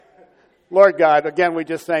Lord God, again, we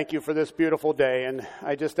just thank you for this beautiful day. And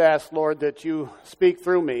I just ask, Lord, that you speak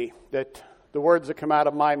through me, that the words that come out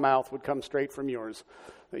of my mouth would come straight from yours,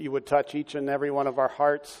 that you would touch each and every one of our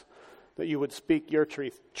hearts, that you would speak your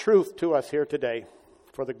truth to us here today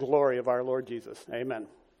for the glory of our Lord Jesus. Amen.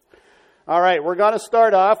 All right, we're going to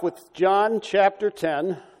start off with John chapter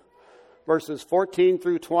 10, verses 14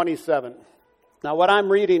 through 27. Now, what I'm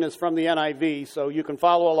reading is from the NIV, so you can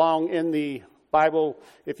follow along in the Bible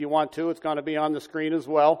if you want to. It's going to be on the screen as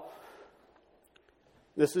well.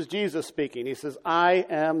 This is Jesus speaking. He says, I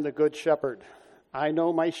am the good shepherd. I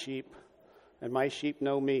know my sheep, and my sheep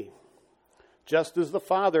know me. Just as the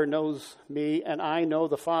Father knows me, and I know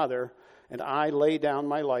the Father, and I lay down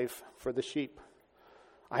my life for the sheep.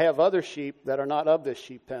 I have other sheep that are not of this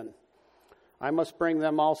sheep pen. I must bring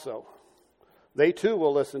them also. They too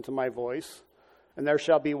will listen to my voice, and there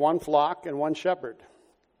shall be one flock and one shepherd.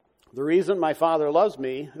 The reason my Father loves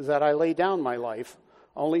me is that I lay down my life,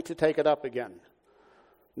 only to take it up again.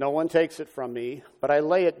 No one takes it from me, but I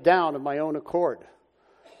lay it down of my own accord.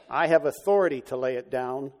 I have authority to lay it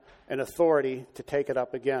down and authority to take it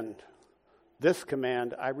up again. This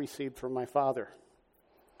command I received from my Father.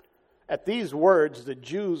 At these words, the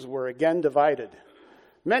Jews were again divided.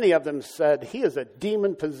 Many of them said, he is a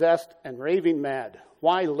demon-possessed and raving mad.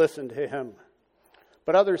 Why listen to him?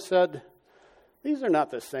 But others said, these are not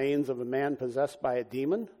the sayings of a man possessed by a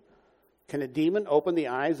demon. Can a demon open the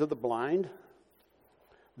eyes of the blind?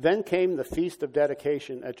 Then came the feast of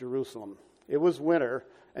dedication at Jerusalem. It was winter,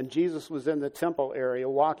 and Jesus was in the temple area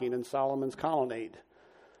walking in Solomon's colonnade.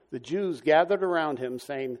 The Jews gathered around him,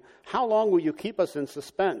 saying, how long will you keep us in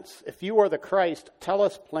suspense? If you are the Christ, tell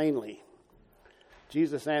us plainly.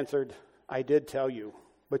 Jesus answered, I did tell you,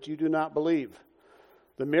 but you do not believe.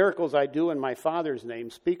 The miracles I do in my Father's name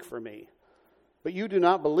speak for me. But you do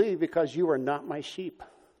not believe because you are not my sheep.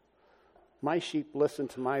 My sheep listen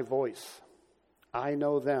to my voice. I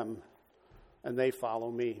know them, and they follow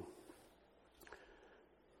me.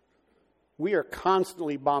 We are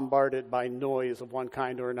constantly bombarded by noise of one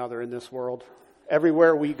kind or another in this world.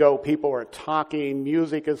 Everywhere we go, people are talking,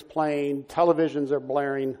 music is playing, televisions are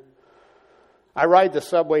blaring. I ride the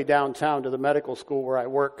subway downtown to the medical school where I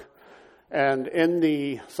work. And in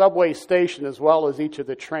the subway station, as well as each of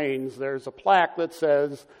the trains, there's a plaque that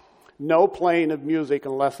says, no playing of music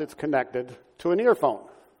unless it's connected to an earphone.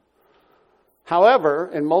 However,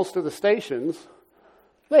 in most of the stations,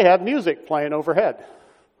 they have music playing overhead.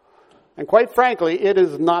 And quite frankly, it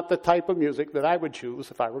is not the type of music that I would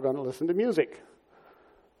choose if I were going to listen to music.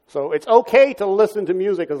 So it's okay to listen to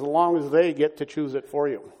music as long as they get to choose it for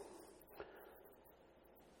you.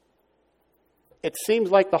 It seems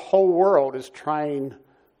like the whole world is trying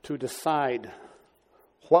to decide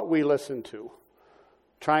what we listen to,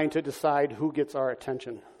 trying to decide who gets our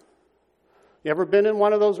attention. You ever been in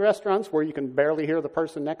one of those restaurants where you can barely hear the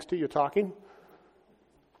person next to you talking?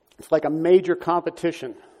 It's like a major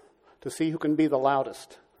competition to see who can be the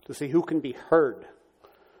loudest, to see who can be heard.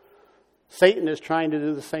 Satan is trying to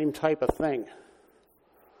do the same type of thing.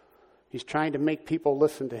 He's trying to make people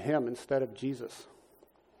listen to him instead of Jesus.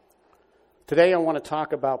 Today I want to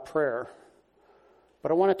talk about prayer,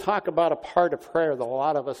 but I want to talk about a part of prayer that a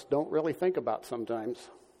lot of us don't really think about sometimes.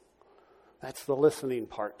 That's the listening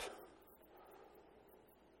part.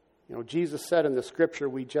 You know, Jesus said in the scripture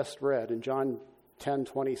we just read in John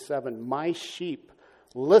 10:27, my sheep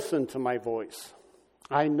listen to my voice.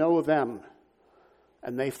 I know them,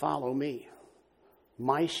 and they follow me.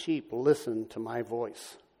 My sheep listen to my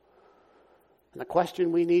voice. And the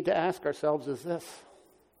question we need to ask ourselves is this: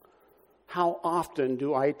 how often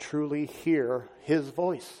do I truly hear his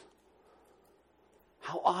voice?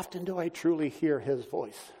 How often do I truly hear his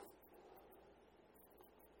voice?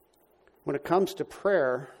 When it comes to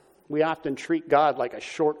prayer, we often treat God like a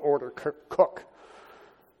short order cook.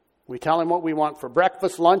 We tell him what we want for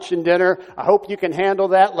breakfast, lunch, and dinner. I hope you can handle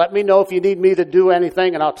that. Let me know if you need me to do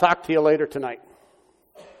anything, and I'll talk to you later tonight.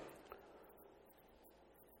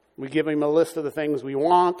 We give him a list of the things we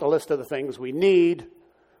want, a list of the things we need,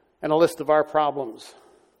 and a list of our problems.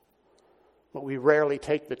 But we rarely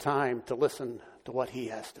take the time to listen to what he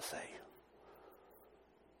has to say.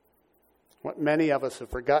 What many of us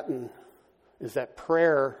have forgotten is that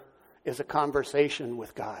prayer is a conversation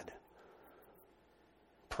with God.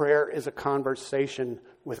 Prayer is a conversation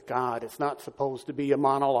with God. It's not supposed to be a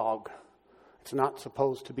monologue. It's not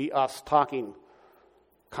supposed to be us talking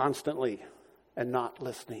constantly and not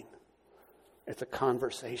listening. It's a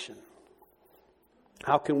conversation.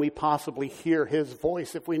 How can we possibly hear his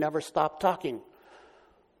voice if we never stop talking?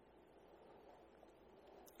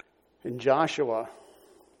 In Joshua,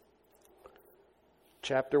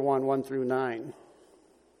 chapter 1, 1 through 9.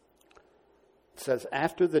 It says,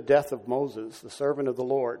 after the death of Moses, the servant of the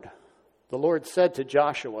Lord said to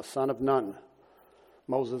Joshua, son of Nun,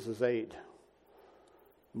 Moses' aide,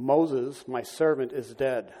 Moses, my servant, is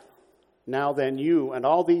dead. Now then, you and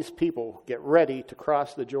all these people get ready to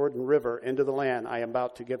cross the Jordan River into the land I am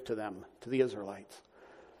about to give to them, to the Israelites.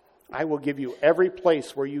 I will give you every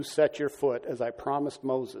place where you set your foot, as I promised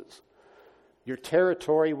Moses. Your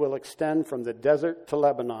territory will extend from the desert to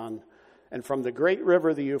Lebanon, and from the great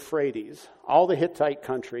river, the Euphrates, all the Hittite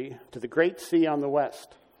country, to the great sea on the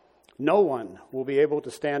west. No one will be able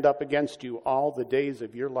to stand up against you all the days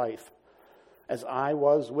of your life. As I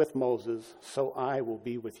was with Moses, so I will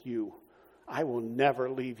be with you. I will never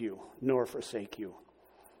leave you nor forsake you.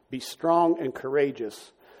 Be strong and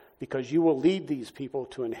courageous, because you will lead these people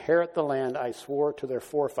to inherit the land I swore to their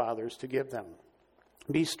forefathers to give them.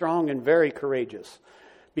 Be strong and very courageous.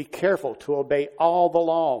 Be careful to obey all the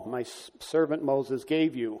law my servant Moses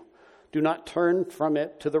gave you. Do not turn from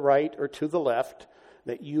it to the right or to the left,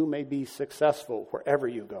 that you may be successful wherever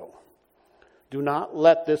you go. Do not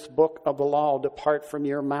let this book of the law depart from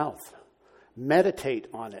your mouth. Meditate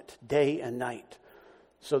on it day and night,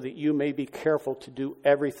 so that you may be careful to do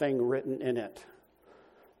everything written in it.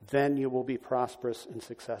 Then you will be prosperous and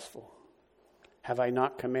successful. Have I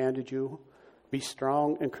not commanded you? Be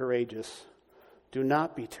strong and courageous. Do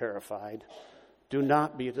not be terrified. Do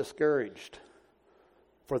not be discouraged.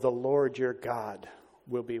 For the Lord your God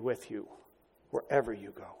will be with you wherever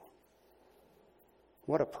you go.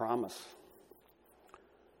 What a promise.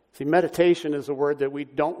 See, meditation is a word that we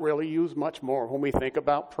don't really use much more when we think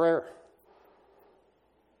about prayer.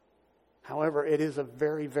 However, it is a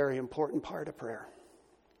very, very important part of prayer.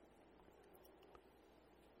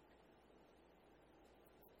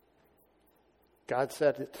 God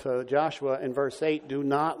said to Joshua in verse 8, do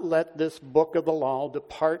not let this book of the law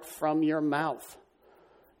depart from your mouth.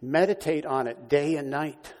 Meditate on it day and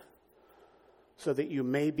night, so that you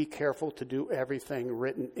may be careful to do everything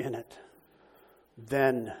written in it.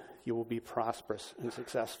 Then you will be prosperous and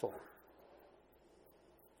successful.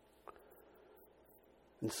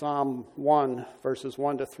 In Psalm 1, verses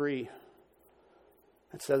 1 to 3,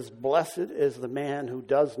 it says, blessed is the man who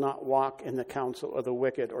does not walk in the counsel of the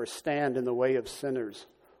wicked, or stand in the way of sinners,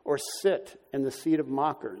 or sit in the seat of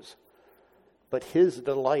mockers. But his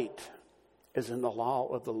delight is in the law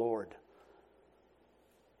of the Lord.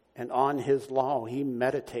 And on his law he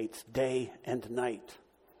meditates day and night.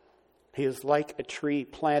 He is like a tree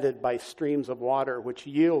planted by streams of water, which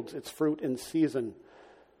yields its fruit in season,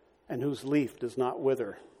 and whose leaf does not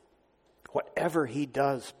wither. Whatever he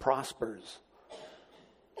does prospers.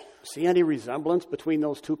 See any resemblance between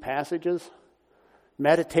those two passages?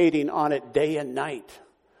 Meditating on it day and night,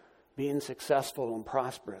 being successful and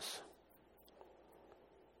prosperous.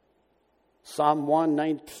 Psalm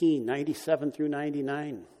 119, 97 through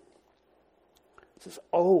 99. It says,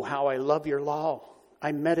 oh, how I love your law.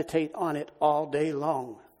 I meditate on it all day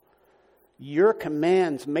long. Your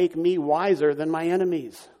commands make me wiser than my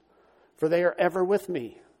enemies, for they are ever with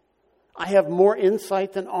me. I have more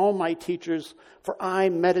insight than all my teachers, for I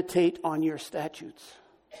meditate on your statutes.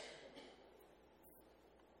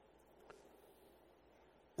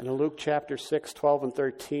 And in Luke chapter 6, 12 and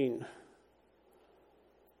 13, it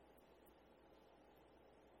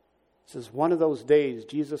says, one of those days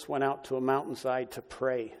Jesus went out to a mountainside to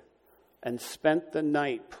pray and spent the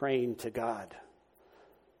night praying to God.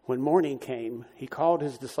 When morning came, he called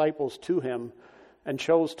his disciples to him and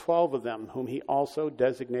chose 12 of them, whom he also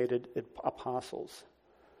designated apostles.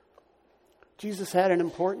 Jesus had an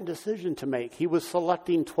important decision to make. He was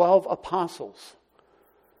selecting 12 apostles,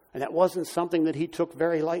 and that wasn't something that he took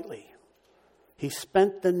very lightly. He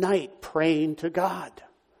spent the night praying to God.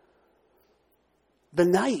 The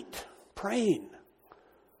night praying.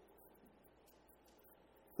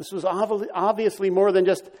 This was obviously more than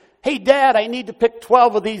just, hey, Dad, I need to pick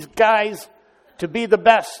 12 of these guys to be the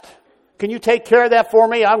best. Can you take care of that for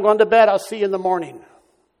me? I'm going to bed. I'll see you in the morning.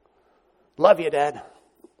 Love you, Dad.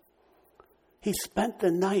 He spent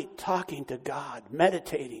the night talking to God,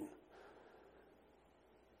 meditating,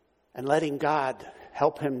 and letting God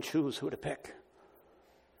help him choose who to pick.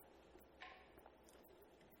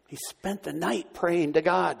 He spent the night praying to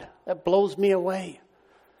God. That blows me away.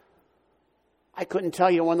 I couldn't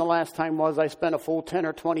tell you when the last time was I spent a full 10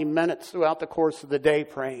 or 20 minutes throughout the course of the day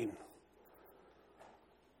praying.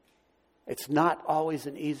 It's not always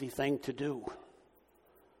an easy thing to do,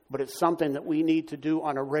 but it's something that we need to do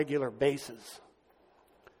on a regular basis.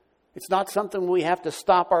 It's not something we have to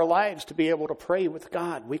stop our lives to be able to pray with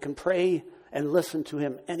God. We can pray and listen to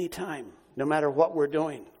him anytime, no matter what we're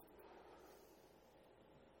doing.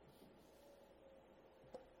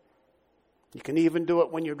 You can even do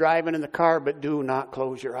it when you're driving in the car, but do not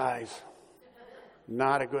close your eyes.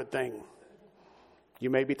 Not a good thing. You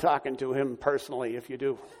may be talking to him personally if you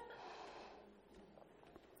do.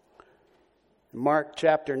 Mark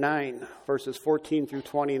chapter 9, verses 14 through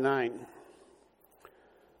 29.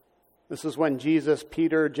 This is when Jesus,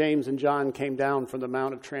 Peter, James, and John came down from the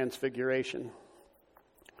Mount of Transfiguration.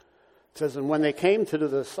 It says, and when they came to the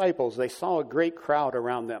disciples, they saw a great crowd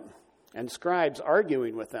around them, and scribes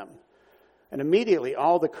arguing with them. And immediately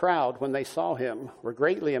all the crowd, when they saw him, were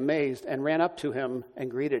greatly amazed and ran up to him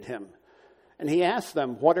and greeted him. And he asked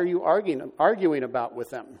them, what are you arguing about with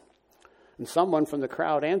them? And someone from the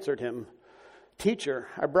crowd answered him, Teacher,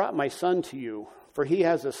 I brought my son to you, for he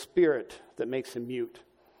has a spirit that makes him mute.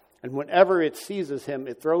 And whenever it seizes him,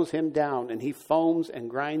 it throws him down, and he foams and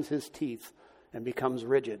grinds his teeth and becomes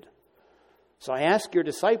rigid. So I asked your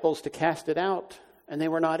disciples to cast it out, and they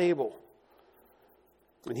were not able.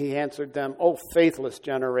 And he answered them, O faithless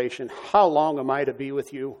generation, how long am I to be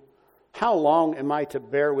with you? How long am I to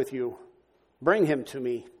bear with you? Bring him to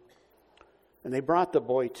me. And they brought the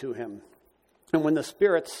boy to him. And when the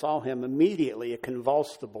spirits saw him, immediately it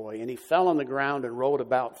convulsed the boy, and he fell on the ground and rolled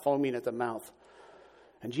about, foaming at the mouth.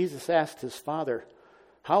 And Jesus asked his father,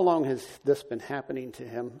 how long has this been happening to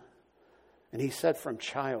him? And he said, from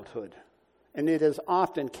childhood. And it has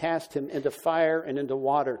often cast him into fire and into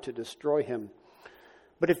water to destroy him.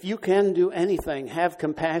 But if you can do anything, have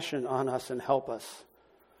compassion on us and help us.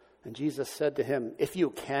 And Jesus said to him, if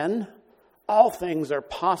you can, all things are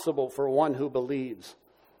possible for one who believes.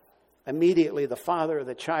 Immediately the father of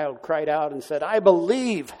the child cried out and said, I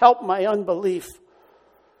believe, help my unbelief.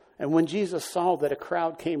 And when Jesus saw that a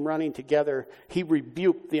crowd came running together, he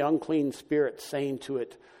rebuked the unclean spirit, saying to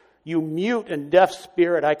it, you mute and deaf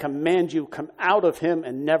spirit, I command you, come out of him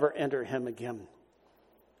and never enter him again.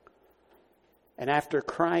 And after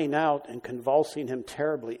crying out and convulsing him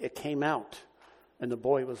terribly, it came out, and the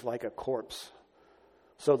boy was like a corpse,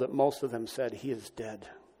 so that most of them said, he is dead.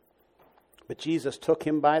 But Jesus took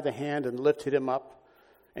him by the hand and lifted him up,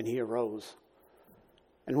 and he arose.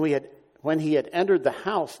 And when he had entered the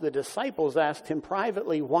house, the disciples asked him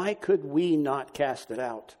privately, why could we not cast it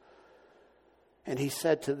out? And he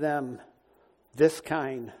said to them, this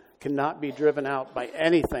kind cannot be driven out by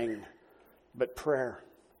anything but prayer.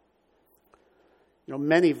 You know,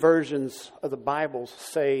 many versions of the Bible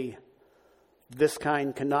say this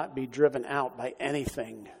kind cannot be driven out by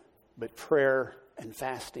anything but prayer and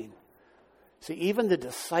fasting. See, even the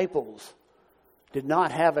disciples did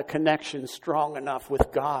not have a connection strong enough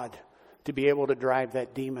with God to be able to drive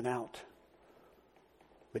that demon out.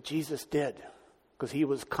 But Jesus did, because he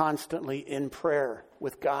was constantly in prayer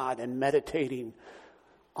with God and meditating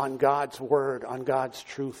on God's word, on God's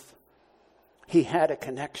truth. He had a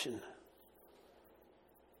connection.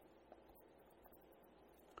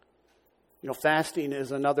 You know, fasting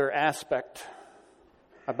is another aspect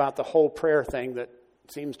about the whole prayer thing that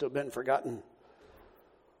seems to have been forgotten.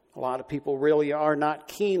 A lot of people really are not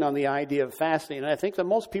keen on the idea of fasting, and I think that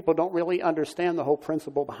most people don't really understand the whole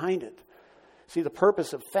principle behind it. See, the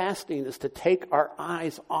purpose of fasting is to take our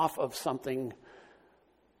eyes off of something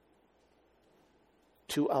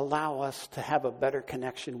to allow us to have a better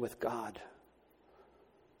connection with God,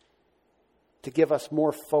 to give us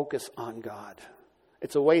more focus on God.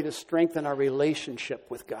 It's a way to strengthen our relationship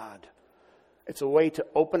with God. It's a way to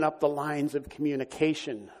open up the lines of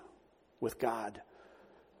communication with God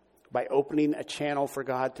by opening a channel for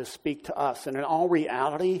God to speak to us. And in all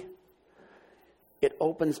reality, it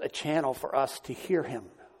opens a channel for us to hear him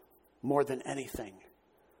more than anything.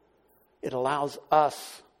 It allows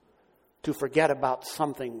us to forget about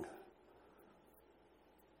something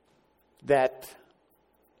that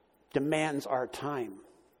demands our time.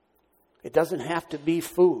 It doesn't have to be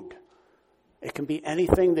food. It can be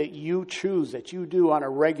anything that you choose, that you do on a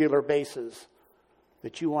regular basis,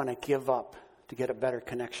 that you want to give up to get a better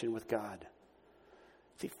connection with God.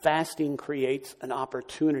 See, fasting creates an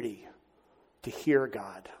opportunity to hear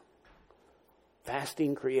God.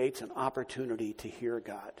 Fasting creates an opportunity to hear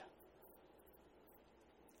God.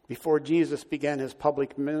 Before Jesus began his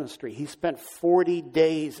public ministry, he spent 40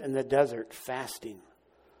 days in the desert fasting.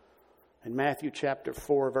 In Matthew chapter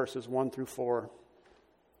 4, verses 1 through 4.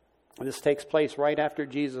 And this takes place right after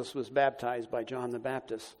Jesus was baptized by John the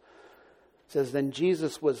Baptist. It says, then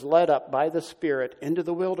Jesus was led up by the Spirit into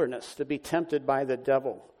the wilderness to be tempted by the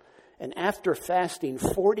devil. And after fasting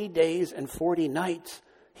 40 days and 40 nights,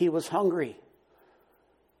 he was hungry.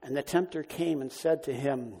 And the tempter came and said to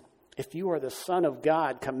him, if you are the Son of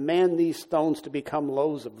God, command these stones to become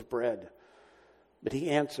loaves of bread. But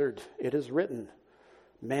he answered, it is written,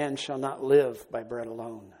 man shall not live by bread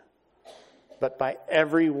alone, but by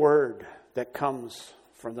every word that comes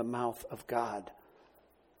from the mouth of God.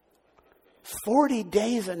 40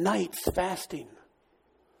 days and nights fasting.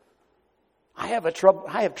 I have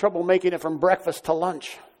trouble making it from breakfast to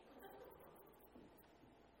lunch.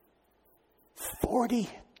 40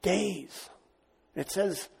 days. It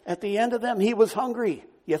says at the end of them, he was hungry.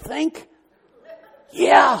 You think?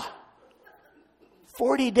 Yeah.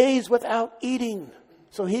 40 days without eating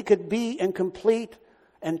so he could be in complete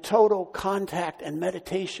and total contact and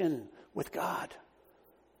meditation with God.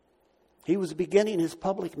 He was beginning his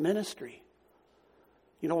public ministry.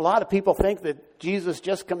 You know, a lot of people think that Jesus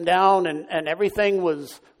just come down and everything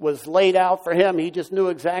was laid out for him. He just knew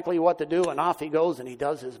exactly what to do, and off he goes and he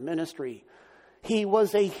does his ministry. He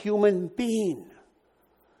was a human being.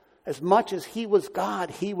 As much as he was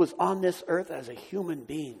God, he was on this earth as a human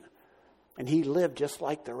being. And he lived just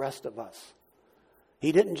like the rest of us.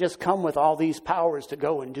 He didn't just come with all these powers to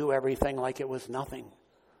go and do everything like it was nothing.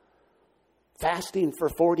 Fasting for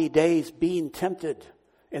 40 days, being tempted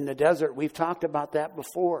in the desert. We've talked about that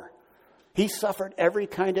before. He suffered every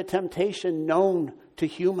kind of temptation known to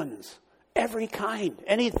humans. Every kind.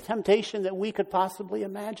 Any temptation that we could possibly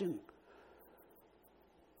imagine.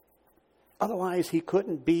 Otherwise, he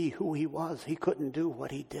couldn't be who he was. He couldn't do what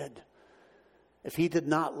he did. If he did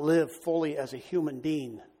not live fully as a human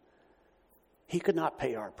being, he could not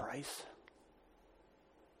pay our price.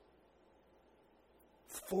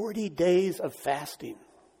 40 days of fasting.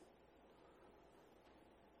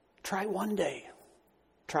 Try one day.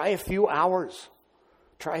 Try a few hours.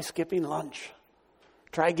 Try skipping lunch.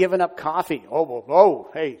 Try giving up coffee.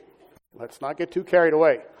 Hey, let's not get too carried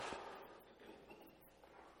away.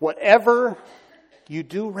 Whatever you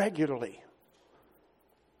do regularly,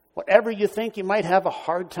 whatever you think you might have a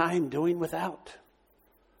hard time doing without,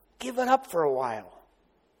 give it up for a while.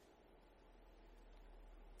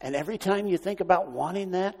 And every time you think about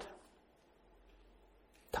wanting that,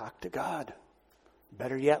 talk to God.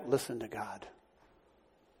 Better yet, listen to God.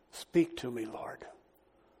 Speak to me, Lord.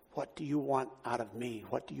 What do you want out of me?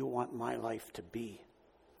 What do you want my life to be?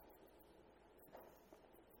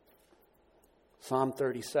 Psalm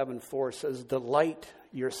 37:4 says, delight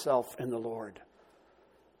yourself in the Lord,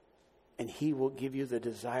 and he will give you the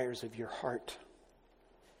desires of your heart.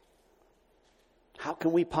 How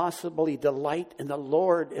can we possibly delight in the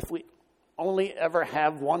Lord if we only ever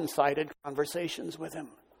have one-sided conversations with him?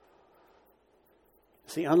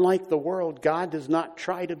 See, unlike the world, God does not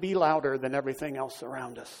try to be louder than everything else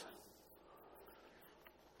around us.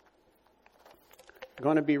 I'm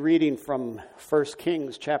going to be reading from 1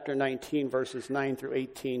 Kings chapter 19, verses 9 through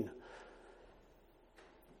 18.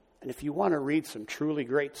 And if you want to read some truly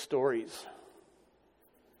great stories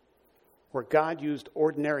where God used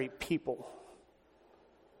ordinary people,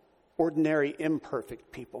 ordinary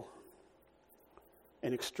imperfect people,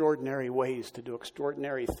 in extraordinary ways to do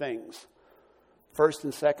extraordinary things, 1st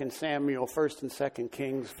and 2nd Samuel, 1st and 2nd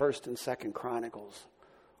Kings, 1st and 2nd Chronicles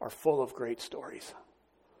are full of great stories.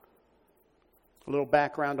 A little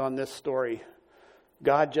background on this story.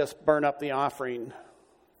 God just burned up the offering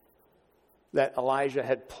that Elijah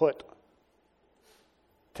had put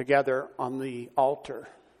together on the altar.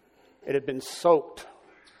 It had been soaked,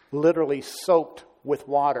 literally soaked with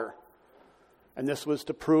water. And this was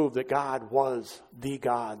to prove that God was the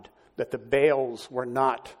God, that the Baals were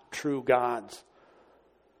not true gods.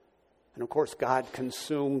 And of course, God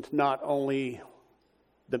consumed not only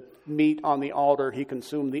the meat on the altar, he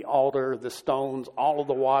consumed the altar, the stones, all of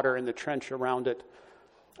the water in the trench around it.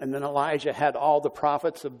 And then Elijah had all the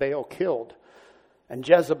prophets of Baal killed. And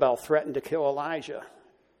Jezebel threatened to kill Elijah.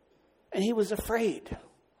 And he was afraid.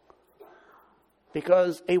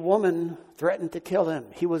 Because a woman threatened to kill him.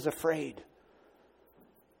 He was afraid.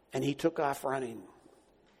 And he took off running.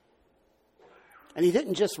 And he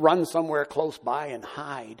didn't just run somewhere close by and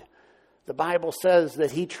hide. The Bible says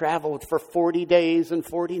that he traveled for 40 days and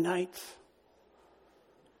 40 nights.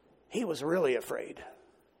 He was really afraid.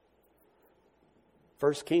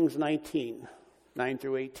 1 Kings 19, 9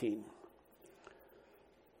 through 18.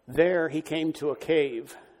 There he came to a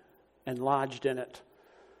cave and lodged in it.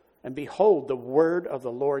 And behold, the word of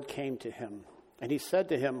the Lord came to him. And he said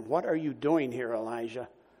to him, what are you doing here, Elijah?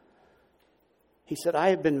 He said, I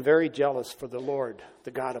have been very jealous for the Lord,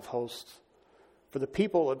 the God of hosts. For the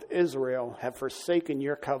people of Israel have forsaken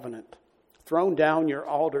your covenant, thrown down your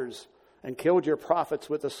altars, and killed your prophets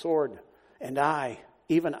with the sword. And I,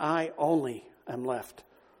 even I only, am left.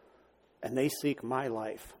 And they seek my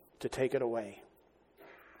life to take it away.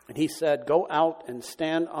 And he said, go out and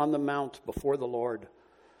stand on the mount before the Lord.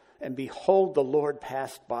 And behold, the Lord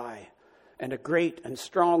passed by, and a great and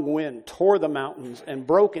strong wind tore the mountains and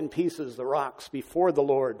broke in pieces the rocks before the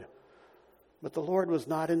Lord. But the Lord was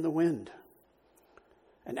not in the wind.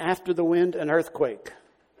 And after the wind, an earthquake.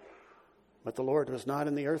 But the Lord was not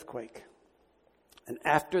in the earthquake. And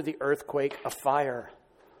after the earthquake, a fire.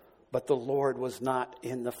 But the Lord was not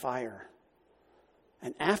in the fire.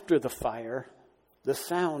 And after the fire, the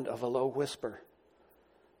sound of a low whisper.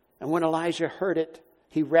 And when Elijah heard it,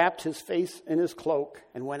 he wrapped his face in his cloak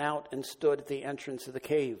and went out and stood at the entrance of the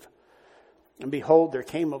cave. And behold, there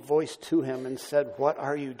came a voice to him and said, "What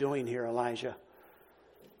are you doing here, Elijah?"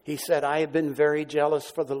 He said, "I have been very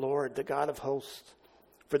jealous for the Lord, the God of hosts.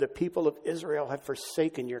 For the people of Israel have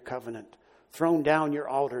forsaken your covenant, thrown down your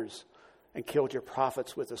altars, and killed your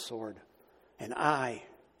prophets with the sword. And I,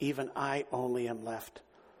 even I only am left,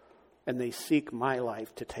 and they seek my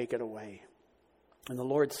life to take it away." And the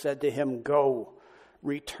Lord said to him, "Go,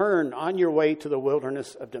 return on your way to the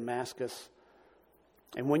wilderness of Damascus.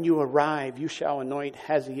 And when you arrive, you shall anoint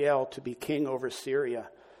Hazael to be king over Syria.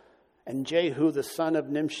 And Jehu, the son of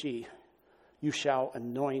Nimshi, you shall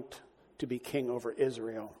anoint to be king over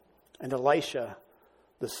Israel. And Elisha,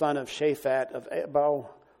 the son of Shaphat of Abel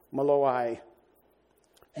Maloi,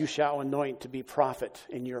 you shall anoint to be prophet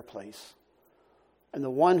in your place. And the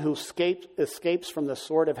one who escapes from the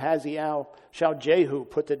sword of Hazael shall Jehu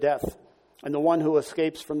put to death. And the one who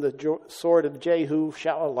escapes from the sword of Jehu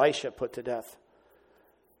shall Elisha put to death.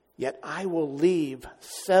 Yet I will leave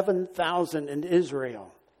 7,000 in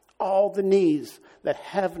Israel, all the knees that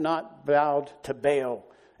have not bowed to Baal,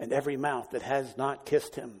 and every mouth that has not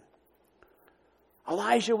kissed him."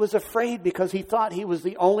 Elijah was afraid because he thought he was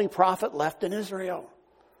the only prophet left in Israel.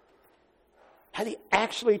 Had he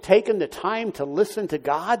actually taken the time to listen to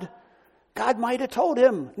God, God might have told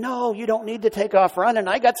him, "No, you don't need to take off running.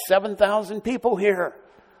 I got 7,000 people here."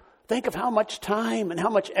 Think of how much time and how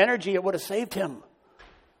much energy it would have saved him.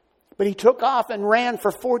 But he took off and ran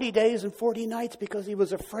for 40 days and 40 nights because he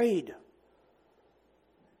was afraid.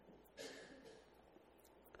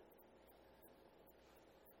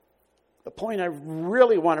 The point I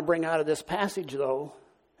really want to bring out of this passage, though,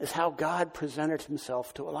 is how God presented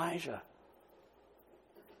himself to Elijah.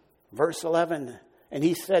 Verse 11, and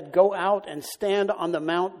he said, "Go out and stand on the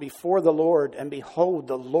mount before the Lord." And behold,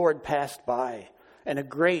 the Lord passed by, and a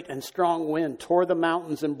great and strong wind tore the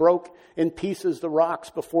mountains and broke in pieces the rocks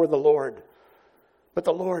before the Lord. But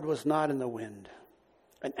the Lord was not in the wind.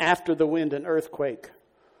 And after the wind, an earthquake.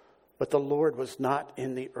 But the Lord was not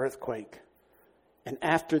in the earthquake. And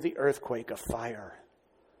after the earthquake, a fire.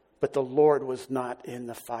 But the Lord was not in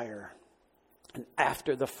the fire. And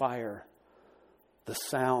after the fire, the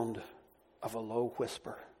sound of a low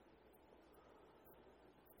whisper.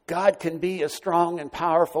 God can be as strong and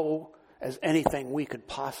powerful as anything we could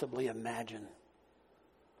possibly imagine.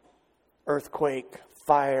 Earthquake,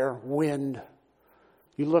 fire, wind.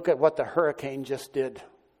 You look at what the hurricane just did.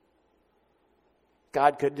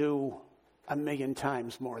 God could do 1,000,000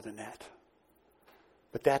 times more than that.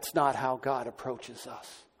 But that's not how God approaches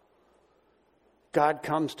us. God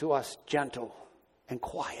comes to us gentle and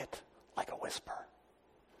quiet, like a whisper.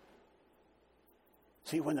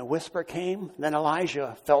 See, when the whisper came, then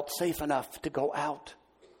Elijah felt safe enough to go out.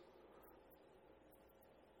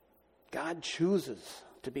 God chooses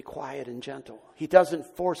to be quiet and gentle. He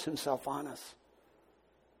doesn't force himself on us.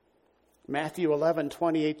 Matthew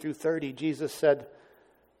 11:28-30, Jesus said,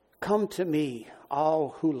 "Come to me, all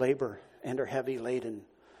who labor and are heavy laden,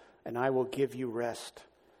 and I will give you rest.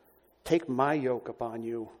 Take my yoke upon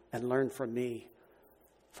you and learn from me,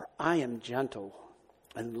 for I am gentle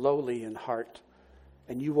and lowly in heart,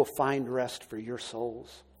 and you will find rest for your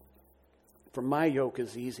souls. For my yoke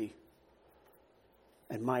is easy,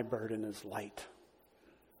 and my burden is light."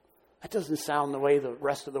 That doesn't sound the way the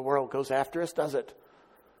rest of the world goes after us, does it?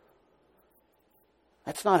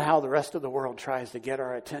 That's not how the rest of the world tries to get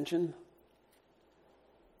our attention.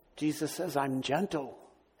 Jesus says, "I'm gentle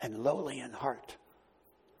and lowly in heart."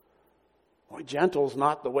 Boy, gentle's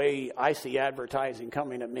not the way I see advertising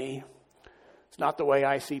coming at me. It's not the way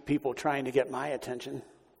I see people trying to get my attention.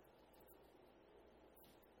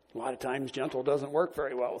 A lot of times, gentle doesn't work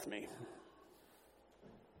very well with me.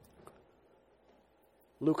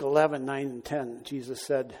 Luke 11:9-10, Jesus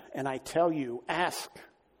said, "And I tell you, ask,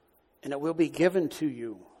 and it will be given to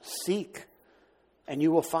you. Seek, and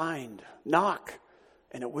you will find. Knock,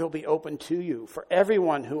 and it will be opened to you. For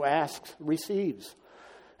everyone who asks receives,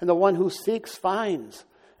 and the one who seeks finds,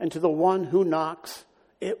 and to the one who knocks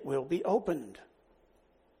it will be opened."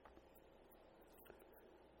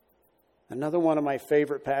 Another one of my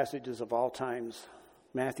favorite passages of all times,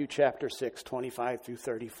 Matthew chapter 6,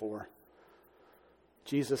 25-34.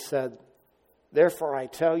 Jesus said, Therefore I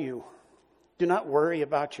tell you, do not worry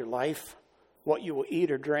about your life, what you will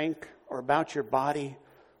eat or drink, or about your body,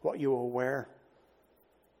 what you will wear.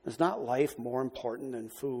 Is not life more important than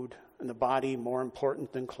food, and the body more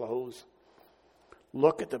important than clothes?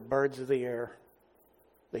 Look at the birds of the air.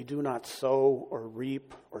 They do not sow or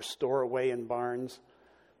reap or store away in barns,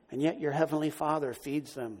 and yet your heavenly Father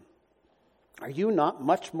feeds them. Are you not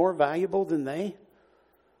much more valuable than they?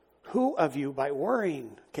 Who of you, by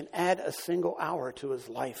worrying, can add a single hour to his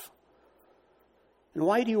life? And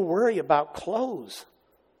why do you worry about clothes?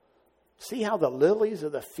 See how the lilies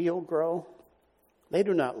of the field grow? They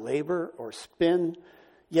do not labor or spin.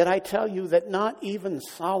 Yet I tell you that not even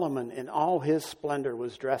Solomon in all his splendor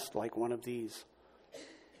was dressed like one of these.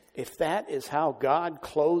 If that is how God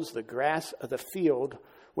clothes the grass of the field,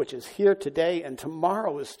 which is here today and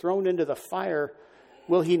tomorrow is thrown into the fire,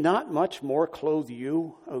 will he not much more clothe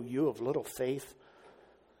you, O you of little faith?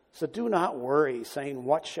 So do not worry, saying,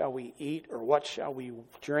 what shall we eat, or what shall we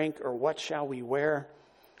drink, or what shall we wear?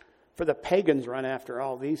 For the pagans run after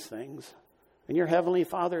all these things, and your heavenly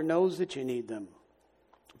Father knows that you need them.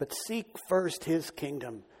 But seek first his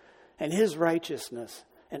kingdom and his righteousness,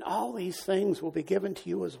 and all these things will be given to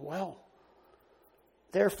you as well.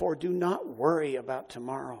 Therefore, do not worry about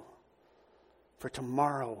tomorrow, for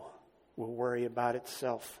tomorrow will worry about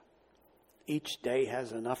itself. Each day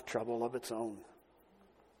has enough trouble of its own.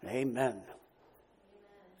 Amen.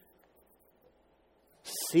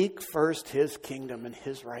 Seek first his kingdom and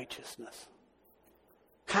his righteousness.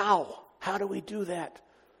 How? How do we do that?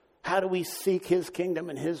 How do we seek his kingdom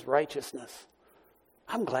and his righteousness?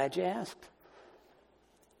 I'm glad you asked.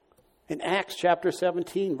 In Acts chapter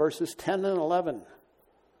 17, verses 10 and 11.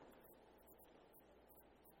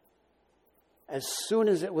 As soon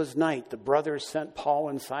as it was night, the brothers sent Paul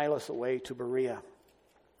and Silas away to Berea.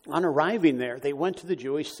 On arriving there, they went to the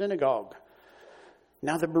Jewish synagogue.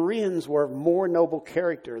 Now the Bereans were of more noble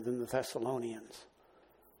character than the Thessalonians,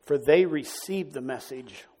 for they received the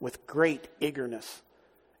message with great eagerness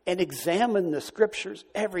and examined the scriptures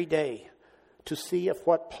every day to see if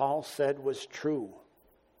what Paul said was true.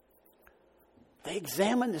 They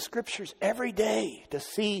examined the scriptures every day to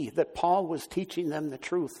see that Paul was teaching them the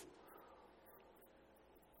truth.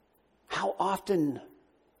 How often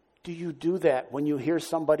do you do that when you hear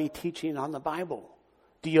somebody teaching on the Bible?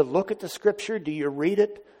 Do you look at the scripture? Do you read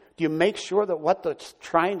it? Do you make sure that what it's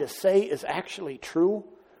trying to say is actually true?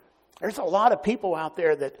 There's a lot of people out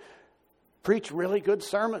there that preach really good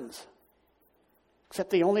sermons. Except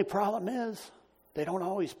the only problem is they don't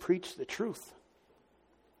always preach the truth.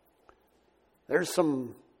 There's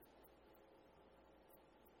some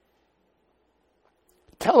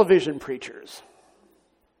television preachers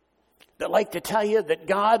that like to tell you that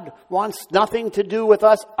God wants nothing to do with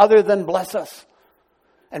us other than bless us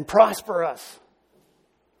and prosper us.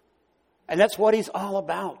 And that's what he's all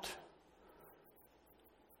about.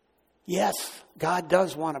 Yes, God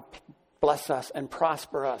does want to bless us and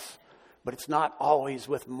prosper us, but it's not always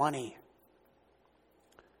with money.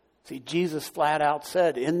 See, Jesus flat out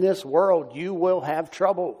said, in this world you will have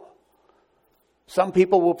trouble. Some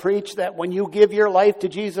people will preach that when you give your life to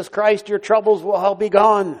Jesus Christ, your troubles will all be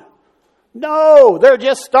gone. No, they're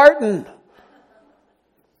just starting.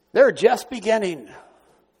 They're just beginning.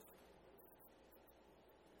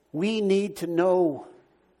 We need to know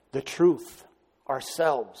the truth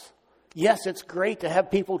ourselves. Yes, it's great to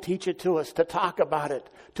have people teach it to us, to talk about it,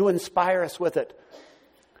 to inspire us with it.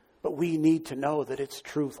 But we need to know that it's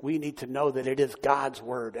truth. We need to know that it is God's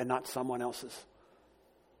word and not someone else's.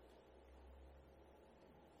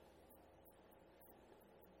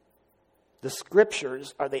 The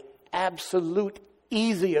scriptures are the absolute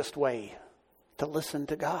easiest way to listen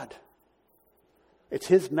to God. It's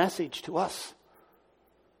his message to us.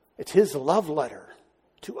 It's his love letter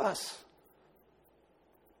to us.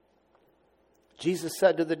 Jesus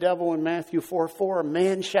said to the devil in Matthew 4:4,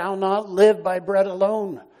 man shall not live by bread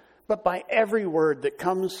alone, but by every word that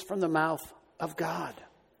comes from the mouth of God.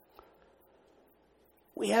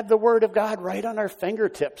 We have the word of God right on our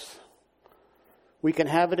fingertips. We can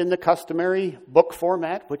have it in the customary book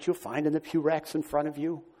format, which you'll find in the pew racks in front of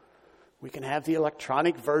you. We can have the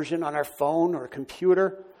electronic version on our phone or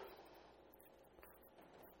computer.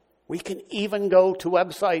 We can even go to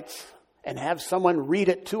websites and have someone read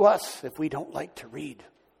it to us if we don't like to read.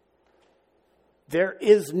 There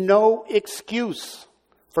is no excuse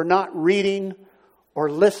for not reading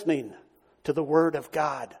or listening to the Word of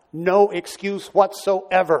God. No excuse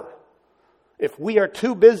whatsoever. If we are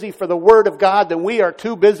too busy for the Word of God, then we are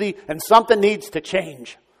too busy and something needs to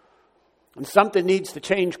change. And something needs to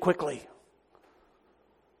change quickly.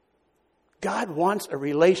 God wants a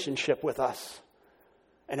relationship with us.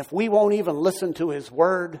 And if we won't even listen to His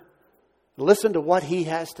word, listen to what He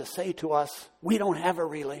has to say to us, we don't have a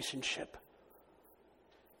relationship.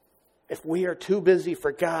 If we are too busy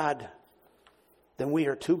for God, then we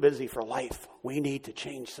are too busy for life. We need to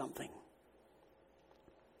change something.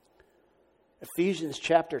 Ephesians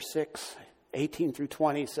chapter 6, 18 through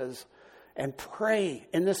 20 says, and pray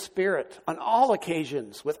in the Spirit on all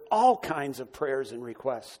occasions with all kinds of prayers and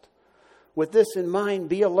requests. With this in mind,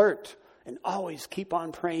 be alert and always keep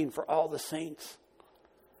on praying for all the saints.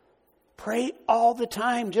 Pray all the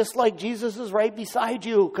time, just like Jesus is right beside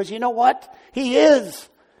you. Because you know what? He is.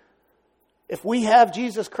 If we have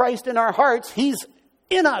Jesus Christ in our hearts, He's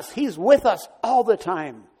in us. He's with us all the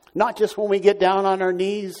time. Not just when we get down on our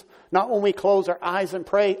knees, not when we close our eyes and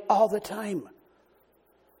pray, all the time.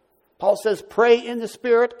 Paul says, pray in the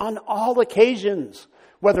Spirit on all occasions.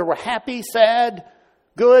 Whether we're happy, sad,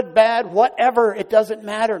 good, bad, whatever, it doesn't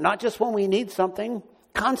matter. Not just when we need something,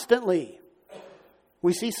 constantly.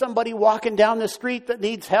 We see somebody walking down the street that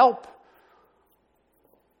needs help.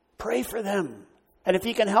 Pray for them. And if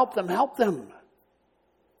you can help them, help them.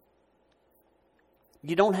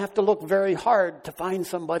 You don't have to look very hard to find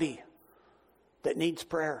somebody that needs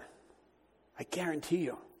prayer. I guarantee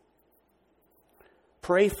you.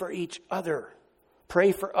 Pray for each other.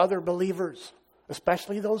 Pray for other believers,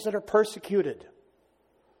 especially those that are persecuted.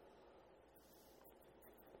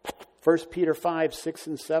 1 Peter 5, 6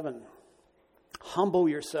 and 7. Humble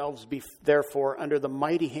yourselves, therefore, under the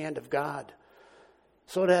mighty hand of God,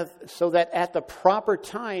 so that at the proper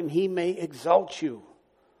time He may exalt you,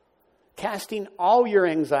 casting all your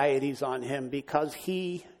anxieties on Him because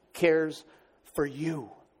He cares for you.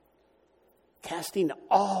 Casting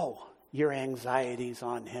all your anxieties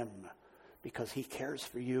on Him because He cares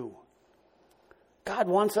for you. God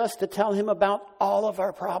wants us to tell Him about all of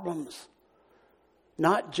our problems.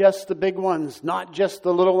 Not just the big ones, not just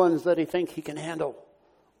the little ones that He thinks He can handle.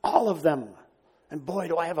 All of them. And boy,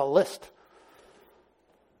 do I have a list.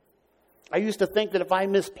 I used to think that if I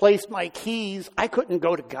misplaced my keys, I couldn't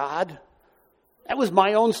go to God. That was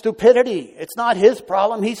my own stupidity. It's not His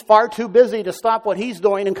problem. He's far too busy to stop what He's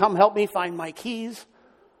doing and come help me find my keys.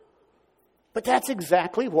 But that's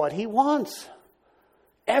exactly what He wants.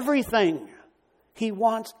 Everything He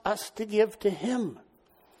wants us to give to Him.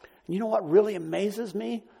 You know what really amazes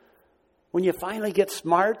me? When you finally get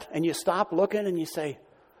smart and you stop looking and you say,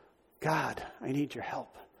 God, I need your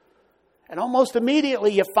help. And almost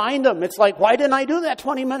immediately you find them. It's like, why didn't I do that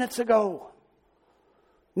 20 minutes ago?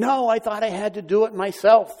 No, I thought I had to do it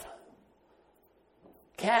myself.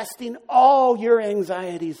 Casting all your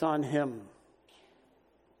anxieties on Him.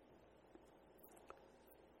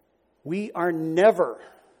 We are never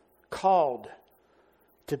called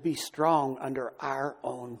to be strong under our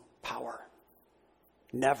own power.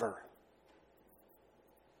 Never.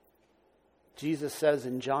 Jesus says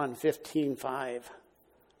in John 15:5,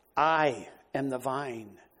 I am the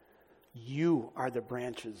vine, you are the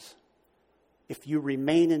branches. If you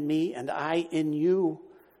remain in me and I in you,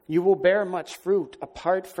 you will bear much fruit.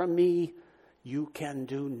 Apart from me, you can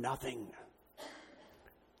do nothing.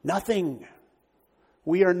 Nothing.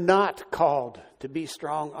 We are not called to be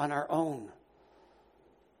strong on our own.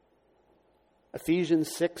 Ephesians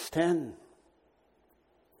 6:10.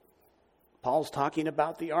 Paul's talking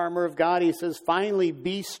about the armor of God. He says, finally,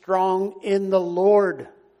 be strong in the Lord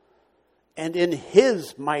and in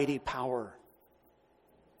His mighty power.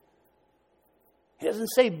 He doesn't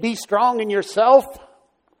say be strong in yourself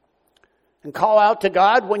and call out to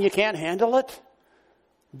God when you can't handle it.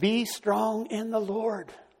 Be strong in the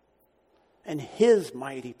Lord and His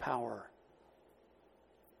mighty power.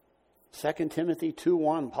 2 Timothy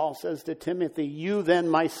 2:1, Paul says to Timothy, you then,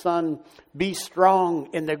 my son, be strong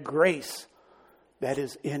in the grace that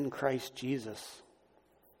is in Christ Jesus.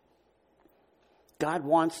 God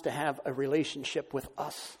wants to have a relationship with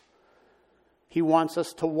us. He wants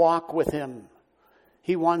us to walk with Him.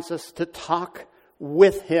 He wants us to talk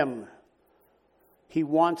with Him. He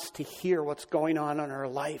wants to hear what's going on in our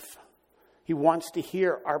life. He wants to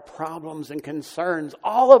hear our problems and concerns,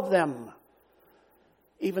 all of them.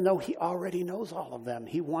 Even though He already knows all of them,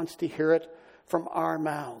 He wants to hear it from our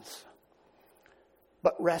mouths.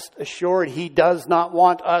 But rest assured, He does not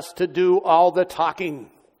want us to do all the talking.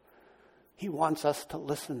 He wants us to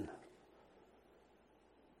listen.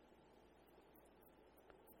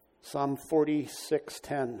 Psalm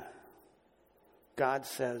 46:10. God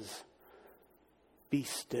says, be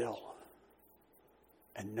still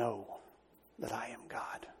and know that I am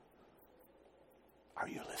God. Are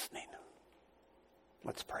you listening?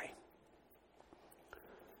 Let's pray.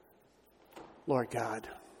 Lord God,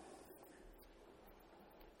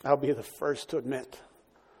 I'll be the first to admit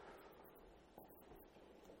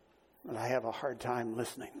that I have a hard time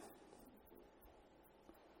listening.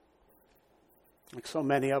 Like so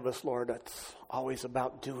many of us, Lord, it's always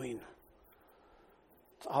about doing.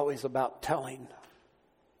 It's always about telling.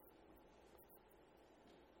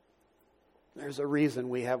 There's a reason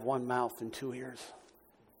we have one mouth and two ears.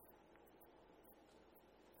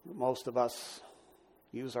 Most of us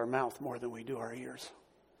use our mouth more than we do our ears.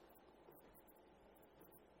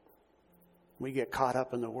 We get caught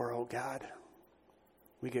up in the world, God.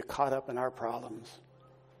 We get caught up in our problems.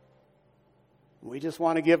 We just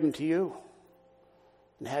want to give them to you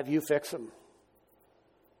and have you fix them.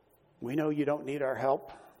 We know you don't need our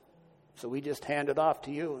help, so we just hand it off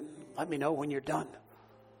to you and let me know when you're done.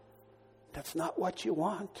 That's not what you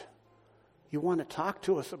want. You want to talk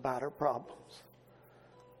to us about our problems.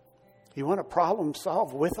 You want to problem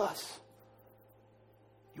solve with us.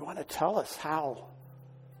 You want to tell us how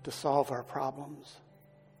to solve our problems.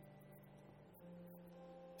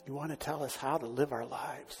 You want to tell us how to live our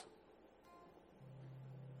lives.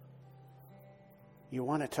 You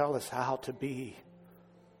want to tell us how to be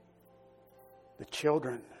the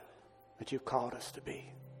children that you've called us to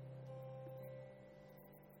be.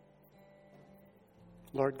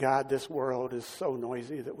 Lord God, this world is so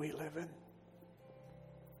noisy that we live in.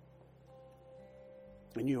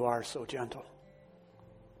 And you are so gentle,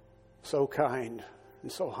 so kind,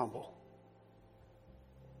 and so humble.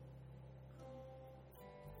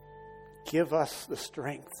 Give us the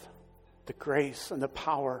strength, the grace, and the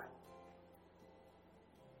power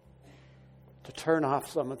to turn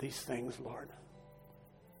off some of these things, Lord,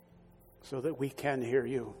 so that we can hear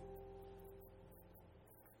you.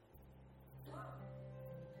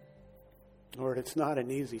 Lord, it's not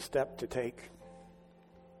an easy step to take.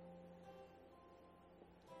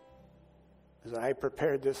 As I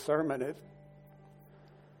prepared this sermon, it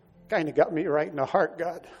kind of got me right in the heart,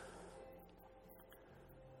 God.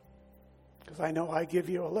 Because I know I give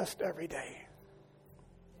you a list every day.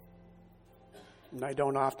 And I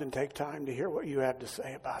don't often take time to hear what you have to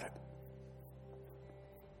say about it.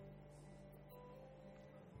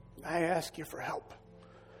 I ask you for help.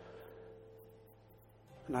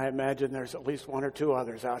 And I imagine there's at least one or two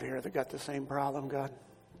others out here that got the same problem, God.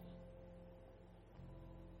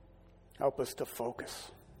 Help us to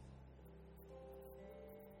focus.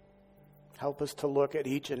 Help us to look at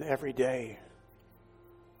each and every day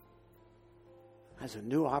as a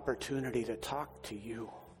new opportunity to talk to you,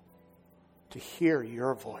 to hear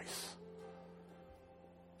your voice,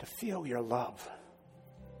 to feel your love,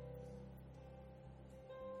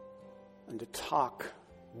 and to talk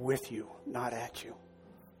with you, not at you.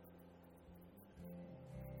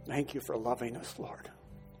 Thank you for loving us, Lord.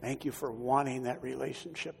 Thank you for wanting that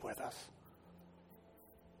relationship with us.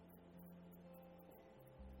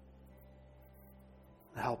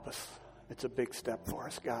 Help us. It's a big step for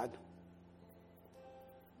us, God.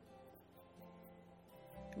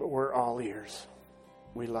 But we're all ears.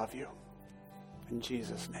 We love you. In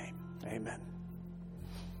Jesus' name, amen.